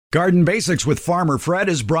Garden Basics with Farmer Fred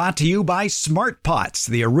is brought to you by Smart Pots,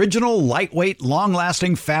 the original lightweight,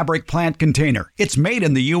 long-lasting fabric plant container. It's made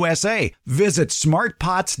in the USA. Visit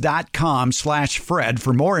smartpots.com/Fred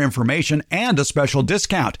for more information and a special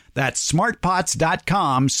discount. That's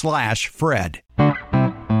smartpots.com/Fred.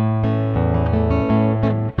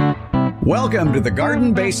 Welcome to the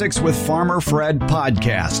Garden Basics with Farmer Fred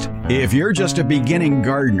podcast. If you're just a beginning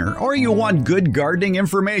gardener or you want good gardening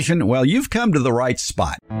information, well, you've come to the right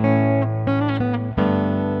spot.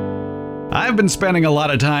 I've been spending a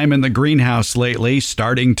lot of time in the greenhouse lately,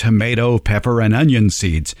 starting tomato, pepper, and onion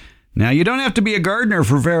seeds. Now, you don't have to be a gardener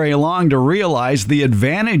for very long to realize the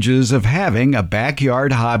advantages of having a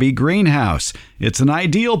backyard hobby greenhouse. It's an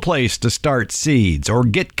ideal place to start seeds or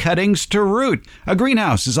get cuttings to root. A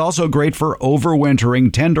greenhouse is also great for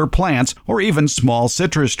overwintering tender plants or even small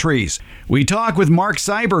citrus trees. We talk with Mark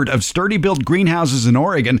Seibert of Sturdy Built Greenhouses in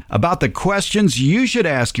Oregon about the questions you should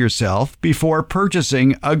ask yourself before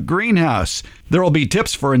purchasing a greenhouse. There will be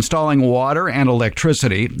tips for installing water and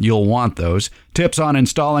electricity. You'll want those. Tips on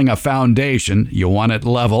installing a foundation. You'll want it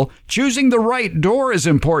level. Choosing the right door is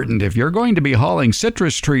important. If you're going to be hauling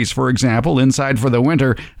citrus trees, for example, inside for the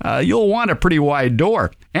winter, you'll want a pretty wide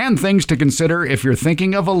door. And things to consider if you're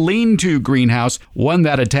thinking of a lean-to greenhouse, one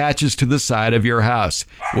that attaches to the side of your house.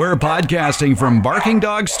 We're podcasting from Barking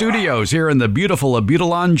Dog Studios here in the beautiful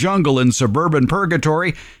Abutilon jungle in suburban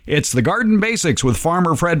Purgatory. It's the Garden Basics with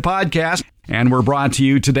Farmer Fred podcast. And we're brought to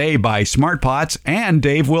you today by Smart Pots and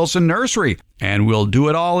Dave Wilson Nursery. And we'll do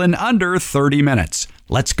it all in under 30 minutes.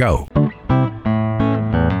 Let's go.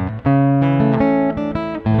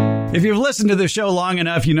 If you've listened to the show long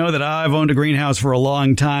enough, you know that I've owned a greenhouse for a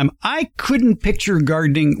long time. I couldn't picture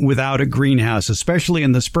gardening without a greenhouse, especially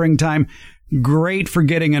in the springtime. Great for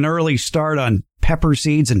getting an early start on pepper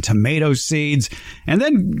seeds and tomato seeds, and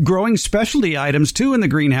then growing specialty items too in the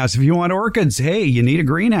greenhouse. If you want orchids, hey, you need a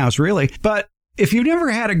greenhouse, really. But if you've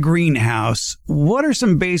never had a greenhouse, what are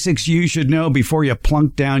some basics you should know before you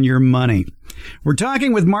plunk down your money? We're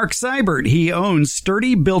talking with Mark Seibert. He owns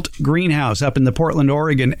Sturdy Built Greenhouse up in the Portland,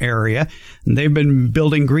 Oregon area. And they've been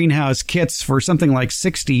building greenhouse kits for something like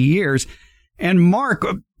 60 years. And Mark,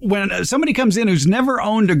 when somebody comes in who's never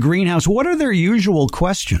owned a greenhouse, what are their usual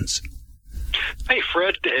questions? Hey,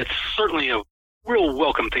 Fred, it's certainly a real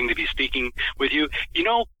welcome thing to be speaking with you. You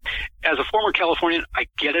know, as a former Californian, I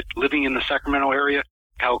get it, living in the Sacramento area,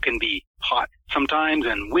 how it can be hot sometimes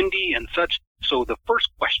and windy and such. So the first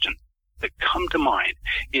question that come to mind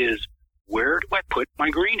is, where do I put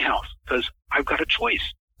my greenhouse? Because I've got a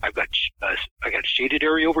choice. I got a shaded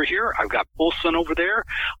area over here. I've got full sun over there.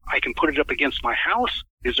 I can put it up against my house.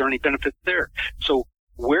 Is there any benefit there? So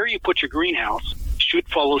where you put your greenhouse should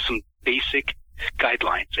follow some basic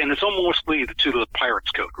guidelines. And it's almost to the Pirates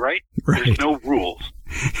Code, right? There's no rules.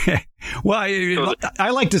 Well, I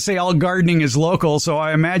like to say all gardening is local, so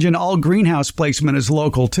I imagine all greenhouse placement is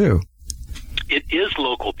local too. It is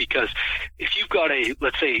local because if you've got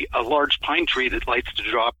let's say, a large pine tree that likes to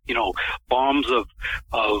drop, bombs of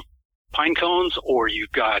pine cones, or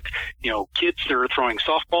you've got, kids that are throwing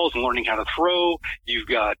softballs and learning how to throw, you've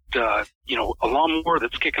got, a lawnmower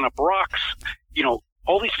that's kicking up rocks,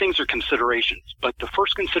 all these things are considerations. But the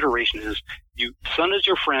first consideration is sun is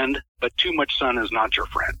your friend, but too much sun is not your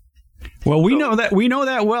friend. Well, we know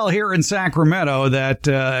that well here in Sacramento, that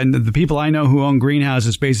and the people I know who own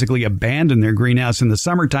greenhouses basically abandon their greenhouse in the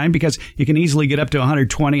summertime because you can easily get up to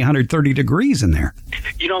 120, 130 degrees in there.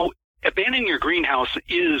 Abandoning your greenhouse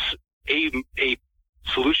is a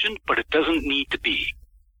solution, but it doesn't need to be,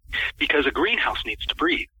 because a greenhouse needs to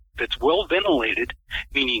breathe. If it's well ventilated,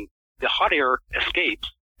 meaning the hot air escapes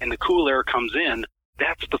and the cool air comes in,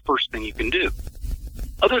 that's the first thing you can do.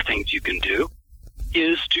 Other things you can do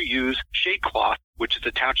is to use shade cloth, which is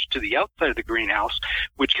attached to the outside of the greenhouse,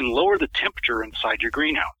 which can lower the temperature inside your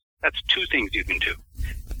greenhouse. That's two things you can do.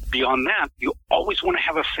 Beyond that, you always want to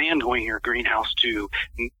have a fan going in your greenhouse to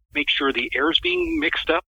make sure the air is being mixed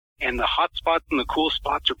up and the hot spots and the cool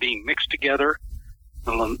spots are being mixed together.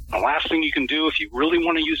 And the last thing you can do, if you really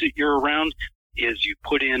want to use it year-round, is you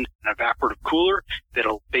put in an evaporative cooler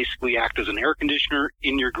that'll basically act as an air conditioner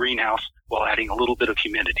in your greenhouse while adding a little bit of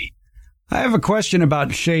humidity. I have a question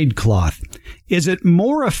about shade cloth. Is it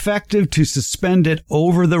more effective to suspend it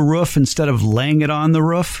over the roof instead of laying it on the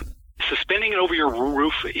roof? Suspending it over your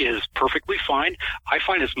roof is perfectly fine. I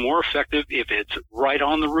find it's more effective if it's right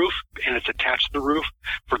on the roof and it's attached to the roof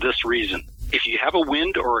for this reason. If you have a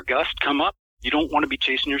wind or a gust come up, you don't want to be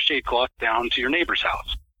chasing your shade cloth down to your neighbor's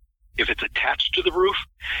house. If it's attached to the roof,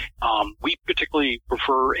 we particularly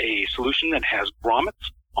prefer a solution that has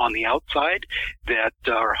grommets on the outside that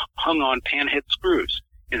are hung on panhead screws.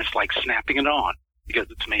 And snapping it on because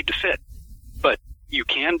it's made to fit. But you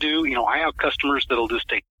can do, I have customers that'll just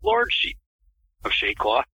take large sheet of shade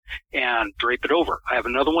cloth and drape it over. I have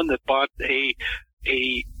another one that bought a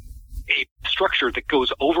structure that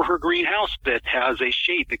goes over her greenhouse that has a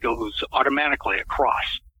shade that goes automatically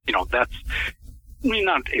across. That's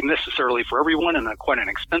not necessarily for everyone and quite an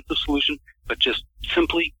expensive solution, but just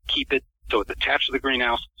simply keep it so it's attached to the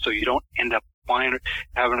greenhouse so you don't end up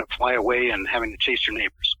having it fly away and having to chase your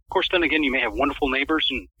neighbors. Of course, then again, you may have wonderful neighbors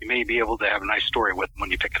and you may be able to have a nice story with them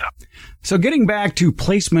when you pick it up. So getting back to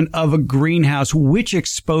placement of a greenhouse, which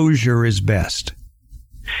exposure is best?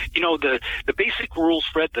 The basic rules,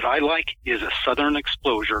 Fred, that I like is a southern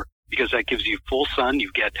exposure because that gives you full sun. You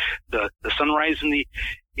get the sunrise in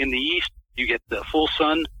the east, you get the full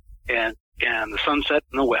sun and the sunset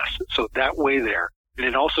in the west. So that way there. And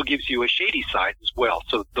it also gives you a shady side as well.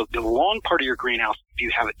 So the long part of your greenhouse, if you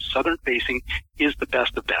have it southern facing, is the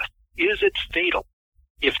best of best. Is it fatal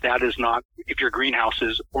if your greenhouse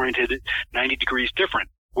is oriented 90 degrees different,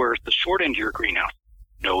 whereas the short end of your greenhouse?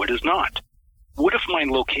 No, it is not. What if my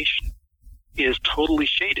location is totally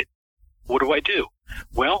shaded? What do I do?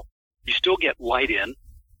 Well, you still get light in,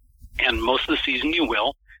 and most of the season you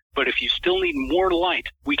will. But if you still need more light,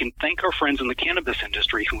 we can thank our friends in the cannabis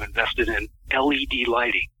industry who invested in LED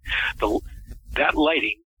lighting. That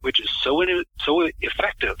lighting, which is so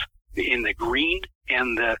effective in the green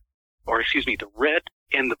and the red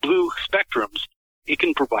and the blue spectrums, it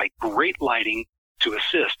can provide great lighting to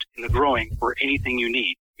assist in the growing for anything you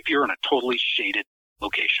need if you're in a totally shaded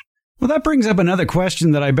location. Well, that brings up another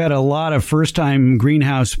question that I bet a lot of first-time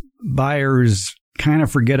greenhouse buyers kind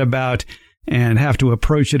of forget about and have to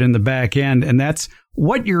approach it in the back end, and that's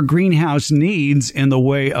what your greenhouse needs in the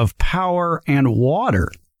way of power and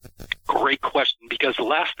water. Great question, because the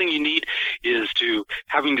last thing you need is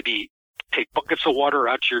take buckets of water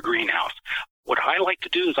out to your greenhouse. What I like to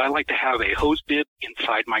do is I like to have a hose bib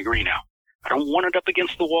inside my greenhouse. I don't want it up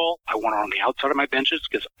against the wall. I want it on the outside of my benches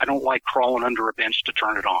because I don't like crawling under a bench to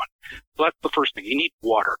turn it on. So that's the first thing. You need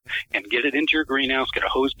water, and get it into your greenhouse, get a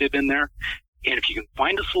hose bib in there, and if you can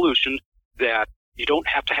find a solution that you don't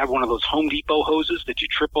have to have one of those Home Depot hoses that you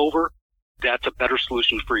trip over, that's a better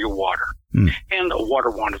solution for your water. And a water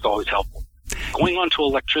wand is always helpful. Going on to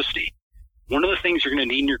electricity, one of the things you're going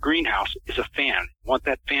to need in your greenhouse is a fan. You want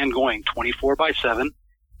that fan going 24/7.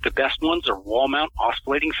 The best ones are wall mount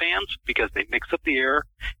oscillating fans because they mix up the air.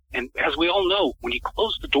 And as we all know, when you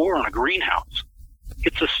close the door on a greenhouse,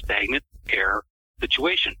 it's a stagnant air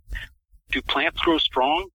situation. Do plants grow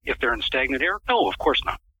strong if they're in stagnant air? No, of course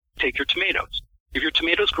not. Take your tomatoes. If your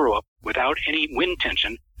tomatoes grow up without any wind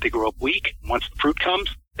tension, they grow up weak. Once the fruit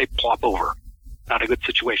comes, they plop over. Not a good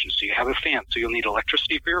situation. So you have a fan, so you'll need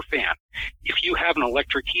electricity for your fan. If you have an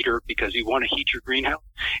electric heater because you want to heat your greenhouse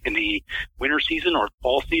in the winter season or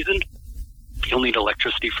fall season, you'll need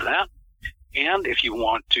electricity for that. And if you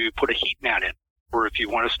want to put a heat mat in, or if you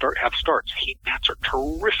want to have starts, heat mats are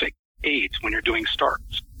terrific aids when you're doing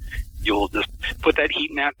starts. You'll just put that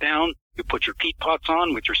heat mat down, you put your peat pots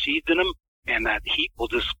on with your seeds in them, and that heat will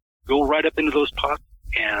just go right up into those pots,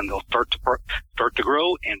 and they'll start to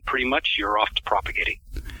grow, and pretty much you're off to propagating.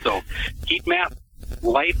 So heat mat,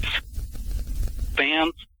 lights,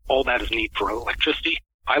 fans, all that is needed for electricity.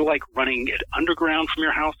 I like running it underground from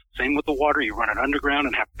your house. Same with the water. You run it underground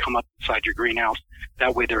and have to come up inside your greenhouse.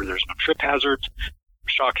 That way there's no trip hazards,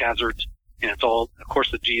 shock hazards, and it's all, of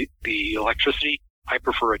course, the electricity. I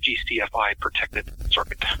prefer a GCFI protected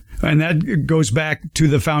circuit. And that goes back to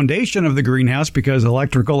the foundation of the greenhouse because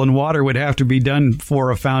electrical and water would have to be done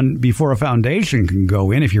before a foundation can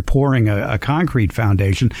go in if you're pouring a concrete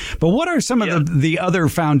foundation. But what are some of the other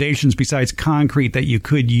foundations besides concrete that you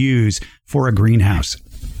could use for a greenhouse?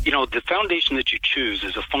 The foundation that you choose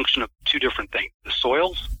is a function of two different things, the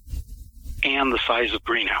soils and the size of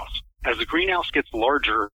greenhouse. As the greenhouse gets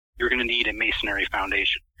larger, you're going to need a masonry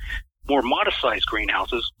foundation. More modest-sized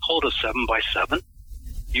greenhouses, hold a 7x7.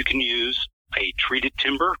 You can use a treated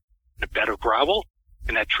timber and a bed of gravel,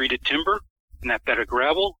 and that treated timber and that bed of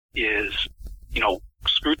gravel is,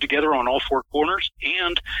 screwed together on all four corners.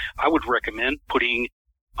 And I would recommend putting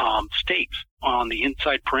stakes on the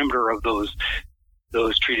inside perimeter of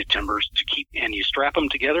those treated timbers and you strap them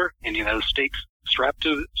together, and those stakes strapped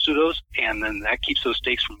to those, and then that keeps those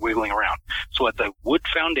stakes from wiggling around. So at the wood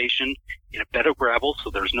foundation in a bed of gravel, so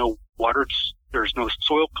there's no water, there's no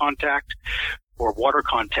soil contact or water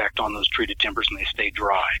contact on those treated timbers, and they stay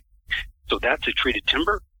dry. So that's a treated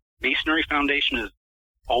timber. Masonry foundation is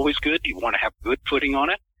always good. You want to have good footing on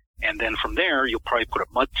it. And then from there, you'll probably put a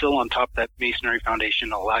mud sill on top of that masonry foundation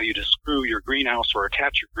and allow you to screw your greenhouse or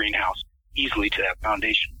attach your greenhouse easily to that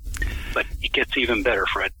foundation. But it gets even better,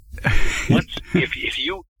 Fred. If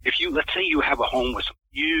you let's say you have a home with some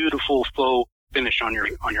beautiful faux finish on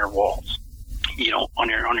your walls, on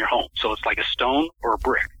your home, so it's like a stone or a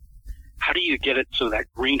brick. How do you get it so that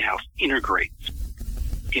greenhouse integrates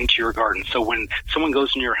into your garden? So when someone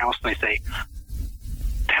goes into your house and they say,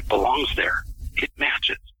 that belongs there, it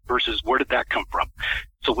matches, versus where did that come from?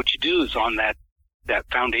 So what you do is on that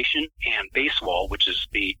foundation and base wall, which is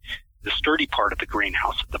the sturdy part of the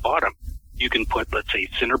greenhouse at the bottom, you can put, let's say,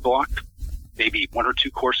 cinder block, maybe 1 or 2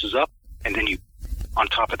 courses up, and then on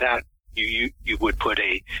top of that, you would put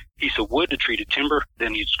a piece of wood, a treated timber,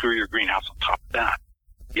 then you'd screw your greenhouse on top of that.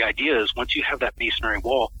 The idea is once you have that masonry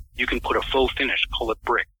wall, you can put a faux finish, call it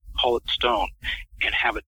brick, call it stone, and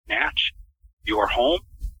have it match your home,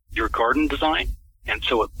 your garden design, and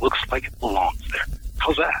so it looks like it belongs there.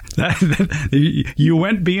 How's that? You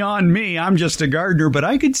went beyond me. I'm just a gardener, but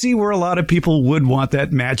I could see where a lot of people would want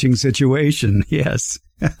that matching situation. Yes.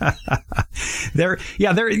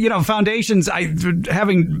 Foundations,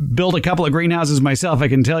 having built a couple of greenhouses myself, I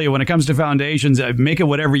can tell you when it comes to foundations, make it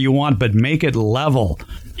whatever you want, but make it level.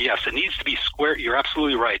 Yes, it needs to be square. You're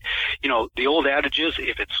absolutely right. The old adage is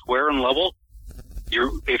if it's square and level,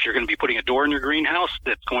 if you're going to be putting a door in your greenhouse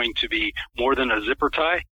that's going to be more than a zip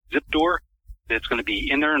door, that's going to be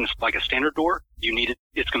in there and it's like a standard door,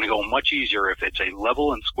 it's going to go much easier if it's a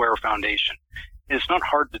level and square foundation. And it's not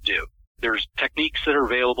hard to do. There's techniques that are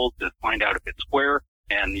available to find out if it's square,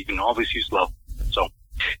 and you can always use level. So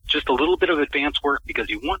just a little bit of advanced work because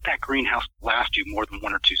you want that greenhouse to last you more than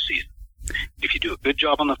 1 or 2 seasons. If you do a good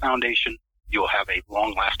job on the foundation, you'll have a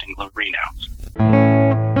long-lasting greenhouse.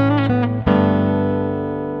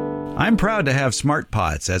 I'm proud to have Smart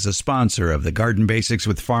Pots as a sponsor of the Garden Basics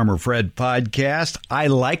with Farmer Fred podcast. I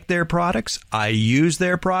like their products. I use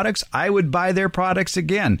their products. I would buy their products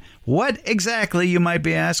again. What exactly, you might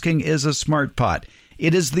be asking, is a Smart Pot?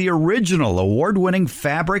 It is the original award-winning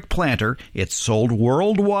fabric planter. It's sold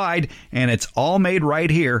worldwide, and it's all made right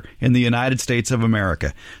here in the United States of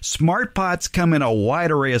America. Smart Pots come in a wide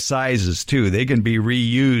array of sizes, too. They can be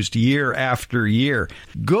reused year after year.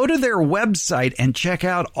 Go to their website and check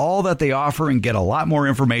out all that they offer and get a lot more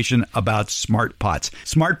information about Smart Pots.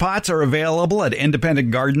 Smart Pots are available at independent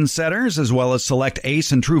garden centers as well as select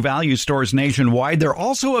Ace and True Value stores nationwide. They're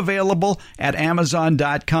also available at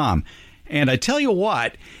Amazon.com. And I tell you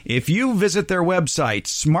what, if you visit their website,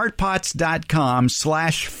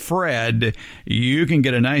 smartpots.com/Fred, you can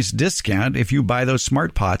get a nice discount if you buy those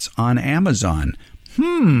Smart Pots on Amazon.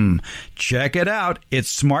 Check it out.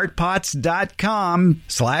 It's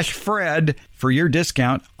smartpots.com/Fred for your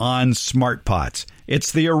discount on Smart Pots.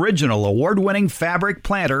 It's the original award-winning fabric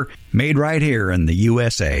planter made right here in the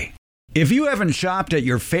USA. If you haven't shopped at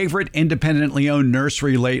your favorite independently owned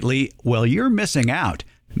nursery lately, well, you're missing out.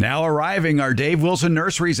 Now arriving are Dave Wilson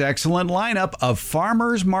Nursery's excellent lineup of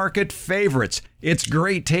farmers market favorites. It's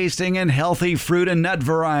great tasting and healthy fruit and nut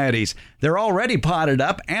varieties. They're already potted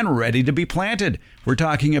up and ready to be planted. We're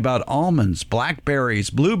talking about almonds, blackberries,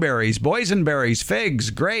 blueberries, boysenberries,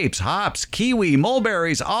 figs, grapes, hops, kiwi,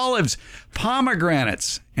 mulberries, olives,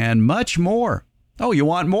 pomegranates, and much more. Oh, you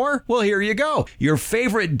want more? Well, here you go. Your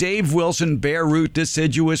favorite Dave Wilson bare root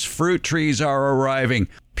deciduous fruit trees are arriving.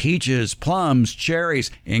 Peaches, plums, cherries,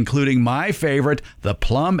 including my favorite, the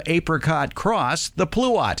plum apricot cross, the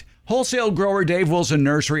Pluot. Wholesale grower Dave Wilson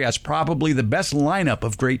Nursery has probably the best lineup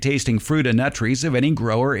of great tasting fruit and nut trees of any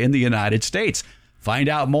grower in the United States. Find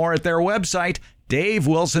out more at their website,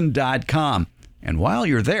 davewilson.com. And while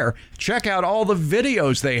you're there, check out all the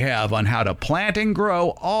videos they have on how to plant and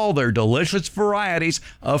grow all their delicious varieties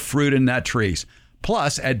of fruit and nut trees.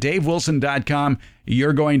 Plus, at davewilson.com,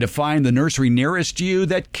 you're going to find the nursery nearest you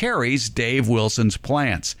that carries Dave Wilson's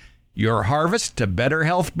plants. Your harvest to better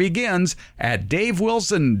health begins at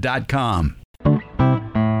davewilson.com.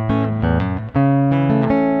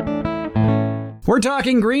 We're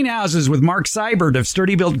talking greenhouses with Mark Seibert of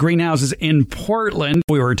Sturdy Built Greenhouses in Portland.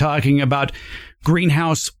 We were talking about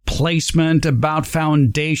greenhouse placement, about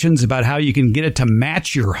foundations, about how you can get it to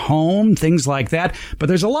match your home, things like that. But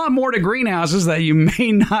there's a lot more to greenhouses that you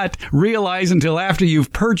may not realize until after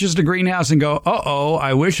you've purchased a greenhouse and go, uh-oh,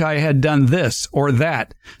 I wish I had done this or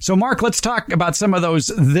that. So, Mark, let's talk about some of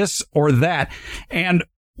those this or that. And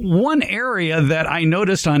one area that I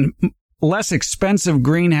noticed on less expensive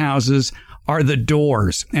greenhouses are the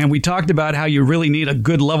doors. And we talked about how you really need a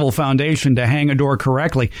good level foundation to hang a door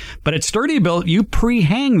correctly. But at Sturdy Built, you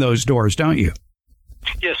pre-hang those doors, don't you?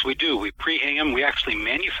 Yes, we do. We pre-hang them. We actually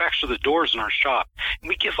manufacture the doors in our shop. And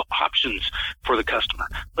we give options for the customer.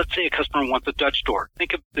 Let's say a customer wants a Dutch door.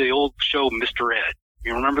 Think of the old show, Mr. Ed.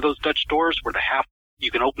 You remember those Dutch doors where the half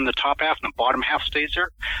you can open the top half and the bottom half stays there.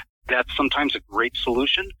 That's sometimes a great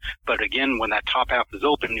solution. But again, when that top half is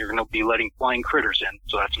open, you're going to be letting flying critters in.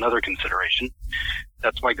 So that's another consideration.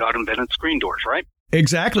 That's why God invented screen doors, right?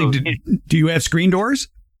 Exactly. So, do you have screen doors?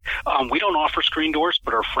 We don't offer screen doors,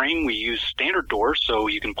 but our frame, we use standard doors. So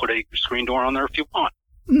you can put a screen door on there if you want.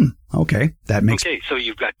 Okay. That makes Okay. So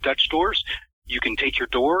you've got Dutch doors. You can take your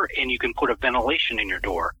door and you can put a ventilation in your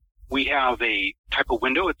door. We have a type of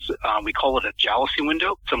window. We call it a jalousie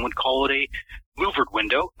window. Some would call it a louvered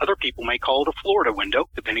window. Other people may call it a Florida window,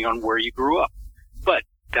 depending on where you grew up. But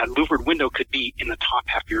that louvered window could be in the top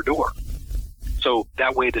half of your door. So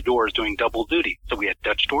that way the door is doing double duty. So we had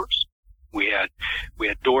Dutch doors. We had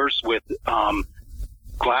doors with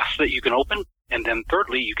glass that you can open. And then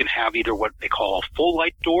thirdly, you can have either what they call a full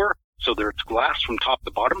light door. So there's glass from top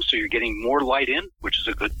to bottom. So you're getting more light in, which is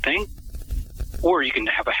a good thing. Or you can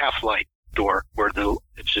have a half light door where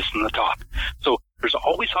it's just in the top. So there's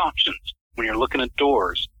always options when you're looking at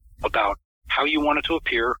doors about how you want it to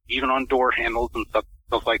appear, even on door handles and stuff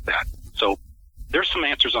like that. So there's some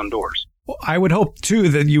answers on doors. Well, I would hope, too,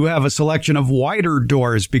 that you have a selection of wider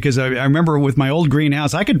doors, because I remember with my old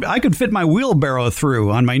greenhouse, I could fit my wheelbarrow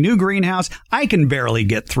through. On my new greenhouse, I can barely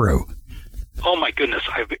get through. Oh my goodness.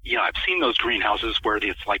 I've seen those greenhouses where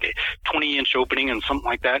it's like a 20-inch opening and something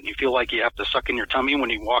like that, and you feel like you have to suck in your tummy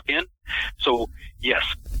when you walk in. So yes,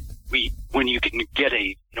 when you can get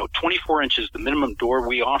 24 inches, the minimum door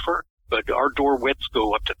we offer, but our door widths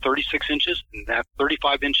go up to 36 inches, and that's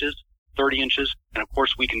 35 inches, 30 inches. And of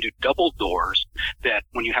course we can do double doors that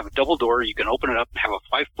when you have a double door, you can open it up and have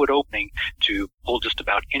a 5-foot opening to hold just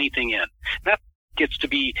about anything in. And that gets to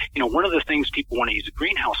be, one of the things people want to use a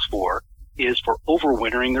greenhouse for is for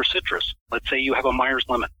overwintering their citrus. Let's say you have a Myers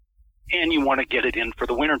lemon and you want to get it in for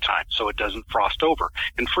the winter time so it doesn't frost over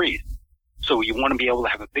and freeze. So you want to be able to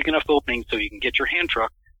have a big enough opening so you can get your hand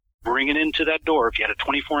truck, bring it into that door. If you had a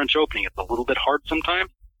 24-inch opening, it's a little bit hard sometimes.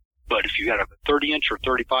 But if you had a 30-inch or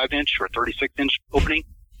 35-inch or 36-inch opening,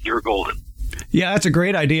 you're golden. Yeah, that's a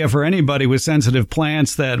great idea for anybody with sensitive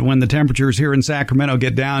plants, that when the temperatures here in Sacramento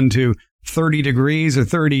get down to 30 degrees or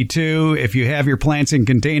 32, if you have your plants in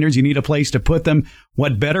containers, you need a place to put them.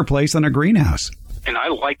 What better place than a greenhouse? And I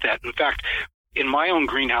like that. In fact, in my own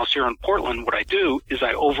greenhouse here in Portland, what I do is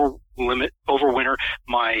I overwinter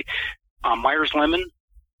my Myers lemon.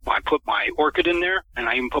 I put my orchid in there, and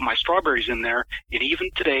I even put my strawberries in there. And even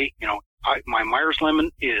today, my Myers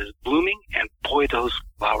lemon is blooming, and boy, those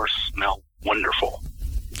flowers smell wonderful.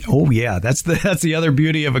 Oh, yeah. That's the other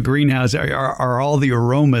beauty of a greenhouse are all the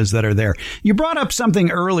aromas that are there. You brought up something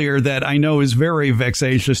earlier that I know is very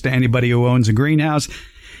vexatious to anybody who owns a greenhouse,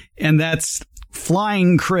 and that's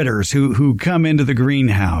flying critters who come into the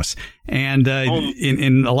greenhouse. And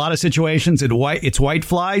in a lot of situations, it's white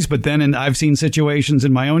flies, but then I've seen situations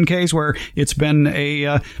in my own case where it's been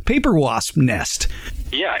a paper wasp nest.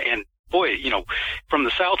 Yeah, and boy, from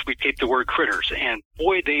the south, we take the word critters, and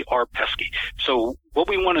boy, they are pesky. So what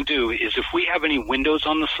we want to do is if we have any windows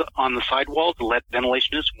on the sidewall to let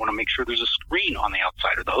ventilation in, we want to make sure there's a screen on the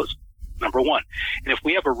outside of those, number one. And if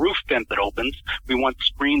we have a roof vent that opens, we want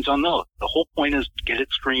screens on those. The whole point is to get it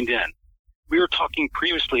screened in. We were talking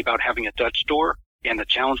previously about having a Dutch door, and the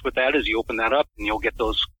challenge with that is you open that up and you'll get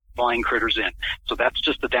those flying critters in. So that's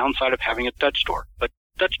just the downside of having a Dutch door. But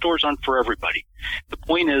Dutch doors aren't for everybody. The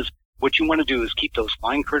point is, what you want to do is keep those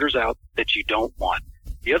flying critters out that you don't want.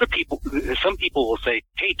 Some people will say,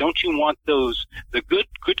 hey, don't you want the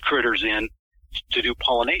good critters in to do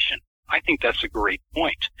pollination? I think that's a great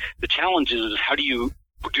point. The challenge is how do you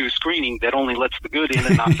do screening that only lets the good in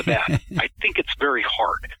and not the bad? I think it's very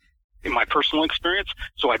hard in my personal experience.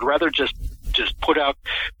 So I'd rather just put a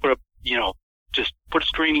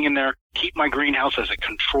screening in there, keep my greenhouse as a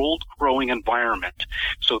controlled growing environment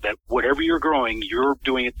so that whatever you're growing, you're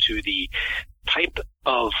doing it to the type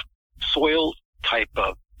of soil, type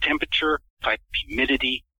of temperature, type of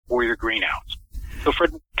humidity for your greenhouse. So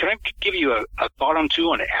Fred, can I give you a thought on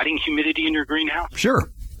adding humidity in your greenhouse?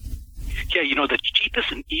 Sure. Yeah, the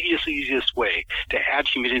cheapest and easiest way to add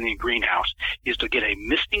humidity in your greenhouse is to get a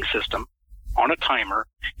misting system on a timer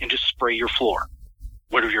and just spray your floor.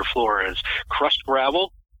 Whether your floor is crushed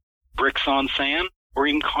gravel, bricks on sand, or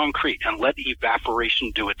even concrete, and let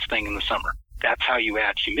evaporation do its thing in the summer. That's how you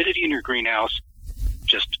add humidity in your greenhouse.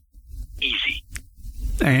 Just easy.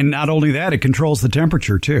 And not only that, it controls the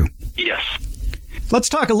temperature, too. Yes. Let's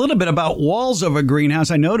talk a little bit about walls of a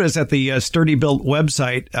greenhouse. I noticed at the Sturdy Built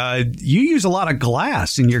website, you use a lot of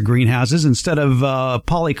glass in your greenhouses instead of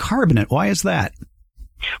polycarbonate. Why is that?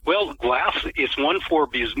 Well, glass is one for,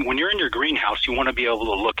 because when you're in your greenhouse, you want to be able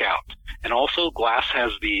to look out. And also glass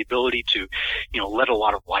has the ability to, let a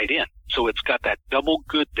lot of light in. So it's got that double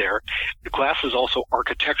good there. The glass is also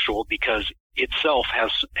architectural because itself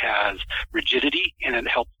has rigidity, and it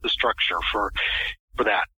helps the structure for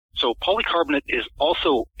that. So polycarbonate is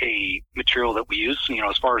also a material that we use,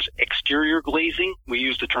 as far as exterior glazing. We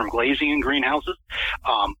use the term glazing in greenhouses.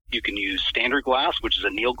 You can use standard glass, which is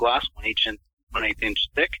annealed glass, 1/8 inch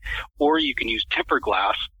thick, or you can use tempered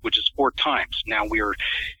glass, which is 4 times. Now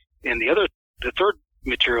the third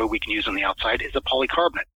material we can use on the outside is a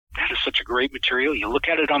polycarbonate. That is such a great material. You look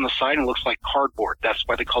at it on the side and it looks like cardboard. That's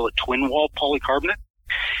why they call it twin wall polycarbonate.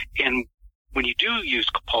 And when you do use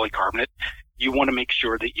polycarbonate, you want to make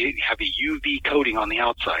sure that you have a UV coating on the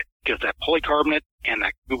outside, because that polycarbonate and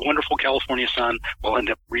that wonderful California sun will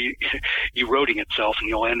end up eroding itself, and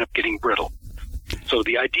you'll end up getting brittle. So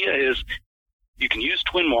the idea is you can use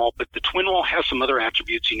twin wall, but the twin wall has some other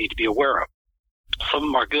attributes you need to be aware of. Some of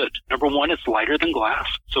them are good. Number one, it's lighter than glass,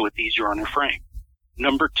 so it's easier on your frame.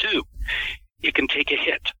 Number two, it can take a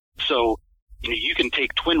hit. So, you can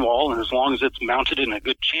take twin wall, and as long as it's mounted in a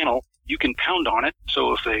good channel, you can pound on it.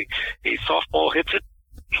 So if a softball hits it,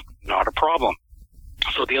 not a problem.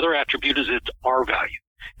 So the other attribute is its R value.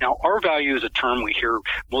 Now, R value is a term we hear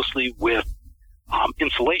mostly with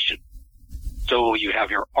insulation. So you have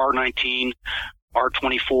your R19,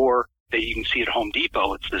 R24 that you can see at Home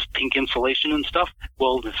Depot. It's this pink insulation and stuff.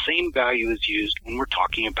 Well, the same value is used when we're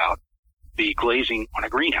talking about the glazing on a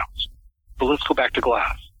greenhouse. But let's go back to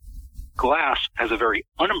glass. Glass has a very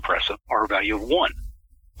unimpressive R value of 1.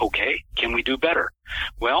 Okay, can we do better?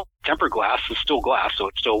 Well, tempered glass is still glass, so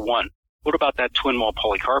it's still 1. What about that twin wall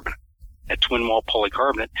polycarbonate? That twin wall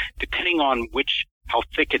polycarbonate, depending on how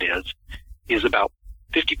thick it is about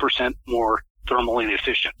 50% more thermally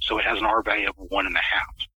efficient. So it has an R value of 1.5.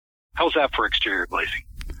 How's that for exterior glazing?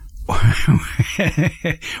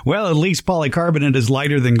 Well, at least polycarbonate is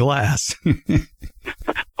lighter than glass.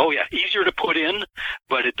 Oh, yeah. Easier to put in,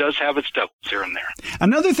 but it does have its devils here and there.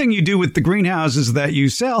 Another thing you do with the greenhouses that you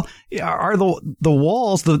sell are the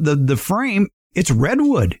walls, the frame. It's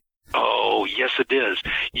redwood. Oh, yes, it is.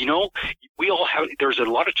 There's a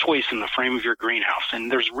lot of choice in the frame of your greenhouse, and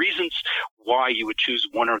there's reasons why you would choose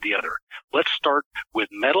one or the other. Let's start with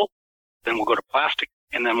metal, then we'll go to plastic,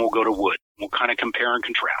 and then we'll go to wood. We'll kind of compare and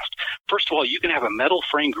contrast. First of all, you can have a metal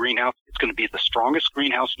frame greenhouse. It's going to be the strongest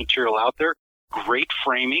greenhouse material out there. Great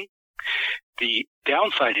framing. The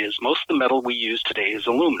downside is most of the metal we use today is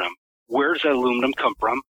aluminum. Where does that aluminum come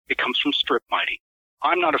from? It comes from strip mining.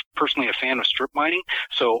 I'm not personally a fan of strip mining,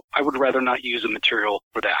 so I would rather not use a material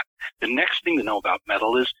for that. The next thing to know about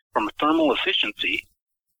metal is, from a thermal efficiency,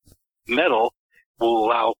 metal will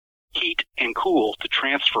allow heat and cool to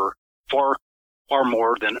transfer far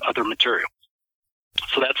more than other materials.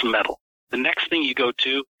 So that's metal. The next thing you go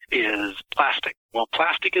to is plastic. Well,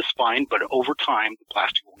 plastic is fine, but over time, the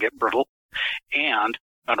plastic will get brittle. And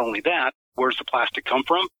not only that, where's the plastic come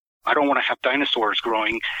from? I don't want to have dinosaurs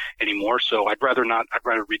growing anymore, so I'd rather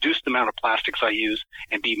reduce the amount of plastics I use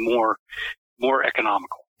and be more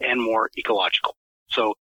economical and more ecological.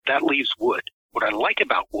 So that leaves wood. What I like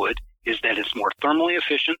about wood is that it's more thermally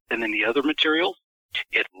efficient than any other materials.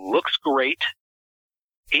 It looks great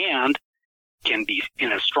and can be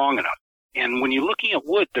strong enough. And when you're looking at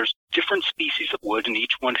wood, there's different species of wood, and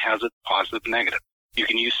each one has a positive and negative. You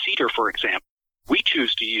can use cedar, for example. We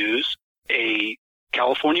choose to use a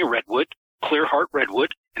California redwood, Clearheart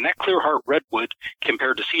redwood, and that Clearheart redwood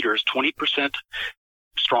compared to cedar is 20%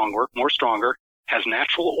 more stronger, has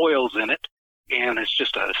natural oils in it, and it's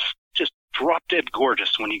just drop dead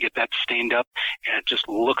gorgeous when you get that stained up, and it just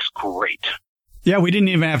looks great. Yeah, we didn't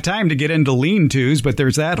even have time to get into lean-tos, but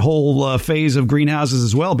there's that whole phase of greenhouses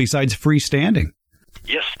as well, besides freestanding.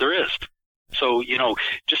 Yes, there is. So, you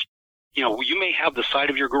may have the side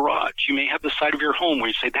of your garage. You may have the side of your home where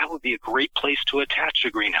you say that would be a great place to attach a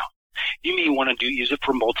greenhouse. You may want to use it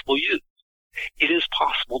for multiple use. It is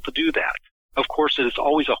possible to do that. Of course, it is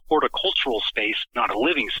always a horticultural space, not a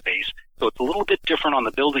living space, so it's a little bit different on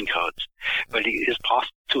the building codes. But it is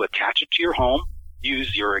possible to attach it to your home,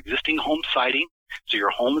 use your existing home siding, so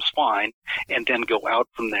your home is fine, and then go out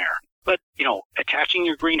from there. But, attaching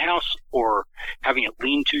your greenhouse or having it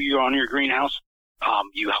lean to you on your greenhouse,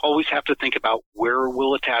 you always have to think about where it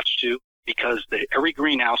will attach to, because every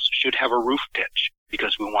greenhouse should have a roof pitch,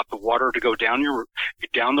 because we want the water to go down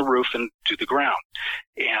the roof and to the ground.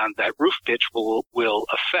 And that roof pitch will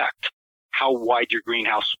affect how wide your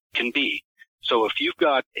greenhouse can be. So if you've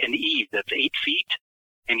got an eave that's 8 feet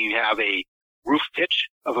and you have a roof pitch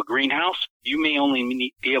of a greenhouse, you may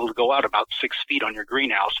only be able to go out about 6 feet on your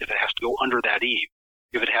greenhouse if it has to go under that eave.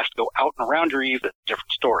 If it has to go out and around your eave, that's a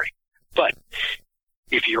different story. But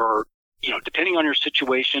if you're, depending on your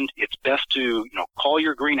situation, it's best to, call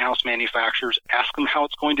your greenhouse manufacturers, ask them how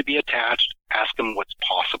it's going to be attached, ask them what's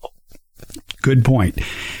possible. Good point.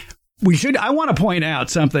 I want to point out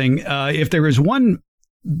something. If there is one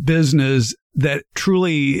business that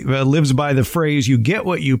truly lives by the phrase, you get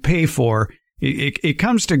what you pay for, it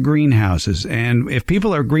comes to greenhouses. And if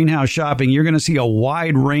people are greenhouse shopping, you're going to see a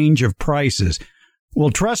wide range of prices. Well,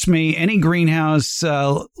 trust me, any greenhouse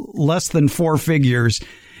less than 4 figures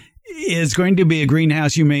is going to be a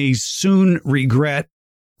greenhouse you may soon regret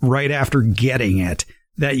right after getting it.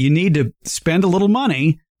 That you need to spend a little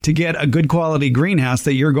money to get a good quality greenhouse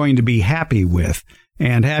that you're going to be happy with.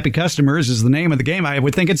 And happy customers is the name of the game. I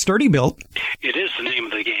would think it's Sturdy Built. It is the name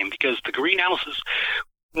of the game because the greenhouses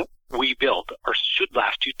we build should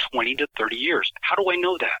last you 20 to 30 years. How do I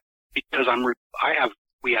know that? Because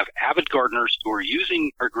we have avid gardeners who are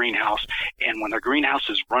using our greenhouse, and when their greenhouse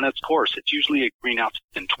has run its course, it's usually a greenhouse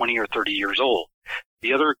that's been 20 or 30 years old.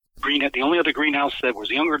 The only other greenhouse that was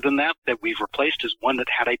younger than that we've replaced is one that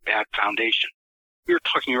had a bad foundation. We were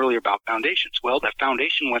talking earlier about foundations. Well, that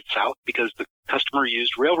foundation went south because the customer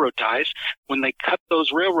used railroad ties. When they cut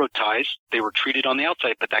those railroad ties, they were treated on the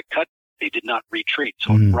outside, but that cut, they did not retreat.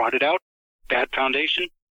 So it rotted out, bad foundation,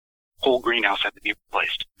 whole greenhouse had to be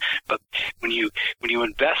replaced. But when you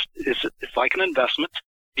invest, it's like an investment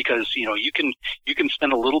because, you can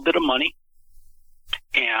spend a little bit of money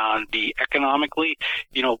and be economically,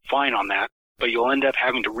 fine on that, but you'll end up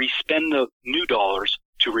having to re-spend the new dollars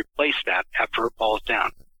to replace that after it falls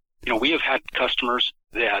down. We have had customers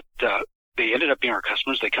that, they ended up being our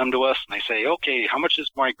customers. They come to us and they say, okay, how much is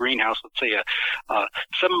my greenhouse? Let's say a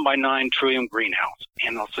 7x9 trillium greenhouse.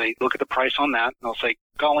 And they'll say, look at the price on that. And they'll say,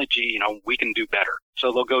 golly gee, we can do better.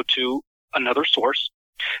 So they'll go to another source.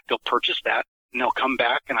 They'll purchase that and they'll come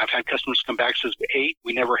back. And I've had customers come back and says, A,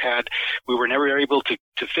 we were never able to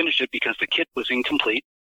finish it because the kit was incomplete.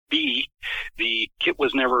 B, the kit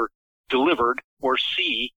was never delivered, or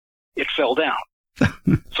C, it fell down.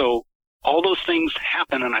 So all those things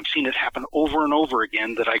happen, and I've seen it happen over and over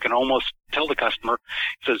again that I can almost tell the customer,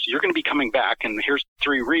 says, you're going to be coming back, and here's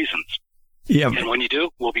 3 reasons. Yeah. And when you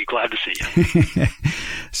do, we'll be glad to see you.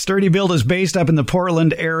 Sturdy Built is based up in the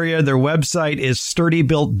Portland area. Their website is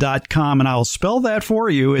sturdybuilt.com, and I'll spell that for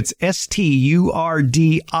you. It's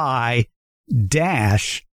STURDI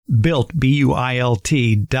built, BUILT.com.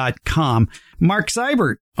 Mark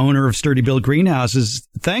Seibert, owner of Sturdy Built Greenhouses.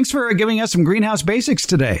 Thanks for giving us some greenhouse basics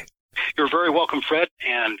today. You're very welcome, Fred,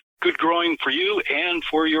 and good growing for you and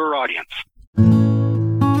for your audience.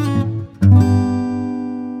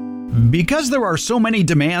 Because there are so many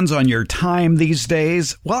demands on your time these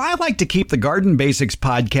days, well, I like to keep the Garden Basics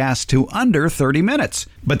podcast to under 30 minutes.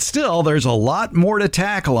 But still, there's a lot more to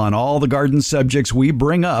tackle on all the garden subjects we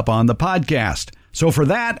bring up on the podcast. So for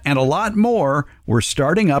that and a lot more, we're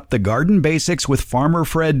starting up the Garden Basics with Farmer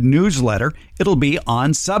Fred newsletter. It'll be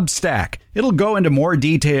on Substack. It'll go into more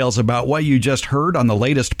details about what you just heard on the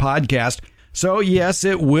latest podcast. So yes,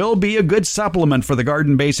 it will be a good supplement for the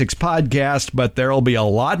Garden Basics podcast, but there'll be a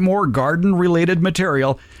lot more garden-related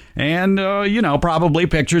material and, probably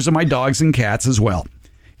pictures of my dogs and cats as well.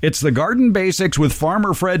 It's the Garden Basics with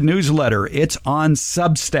Farmer Fred newsletter. It's on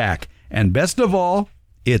Substack. And best of all,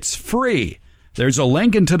 it's free. There's a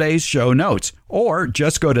link in today's show notes, or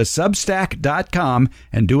just go to Substack.com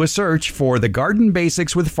and do a search for the Garden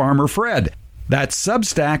Basics with Farmer Fred. That's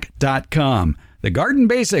Substack.com. The Garden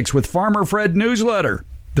Basics with Farmer Fred newsletter.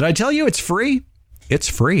 Did I tell you it's free? It's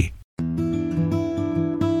free.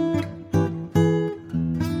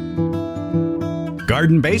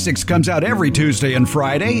 Garden Basics comes out every Tuesday and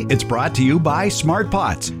Friday. It's brought to you by Smart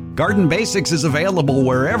Pots. Garden Basics is available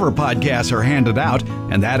wherever podcasts are handed out,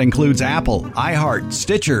 and that includes Apple, iHeart,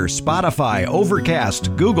 Stitcher, Spotify,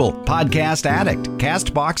 Overcast, Google, Podcast Addict,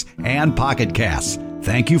 CastBox, and Pocket Casts.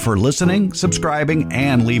 Thank you for listening, subscribing,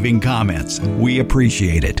 and leaving comments. We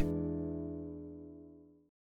appreciate it.